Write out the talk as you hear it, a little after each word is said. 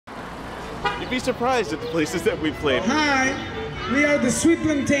be surprised at the places that we've played. Hi, we are the Sweet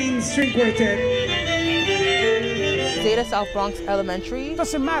Plantain String Quartet. Zeta South Bronx Elementary. It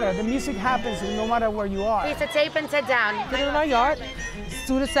doesn't matter, the music happens no matter where you are. Piece of tape and sit down. Put it in our yard.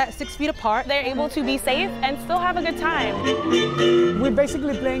 Students at 6 feet apart. They're able to be safe and still have a good time. We're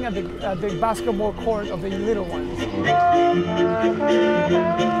basically playing at the basketball court of the little ones.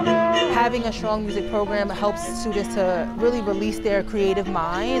 Having a strong music program helps students to really release their creative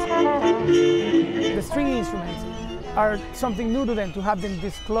minds. The string instruments are something new to them, to have them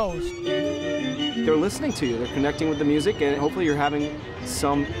this close. They're listening to you, they're connecting with the music, and hopefully you're having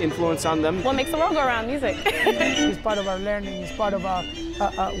some influence on them. What makes the world go around? Music. It's part of our learning, it's part of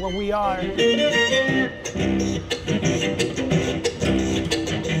what we are.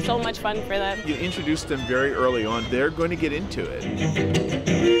 So much fun for them. You introduce them very early on, they're going to get into it.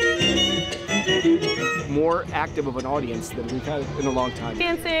 More active of an audience than we've had in a long time.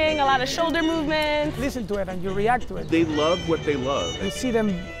 Dancing, a lot of shoulder movements. Listen to it and you react to it. They love what they love. You see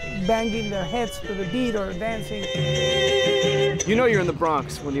them banging their heads to the beat or dancing. You know you're in the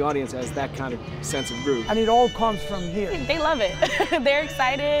Bronx when the audience has that kind of sense of groove. And it all comes from here. They love it. They're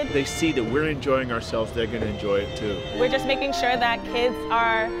excited. They see that we're enjoying ourselves, they're going to enjoy it too. We're just making sure that kids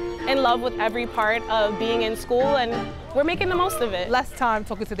are in love with every part of being in school, and we're making the most of it. Less time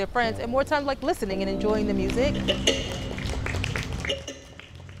talking to their friends and more time like listening and enjoying the music.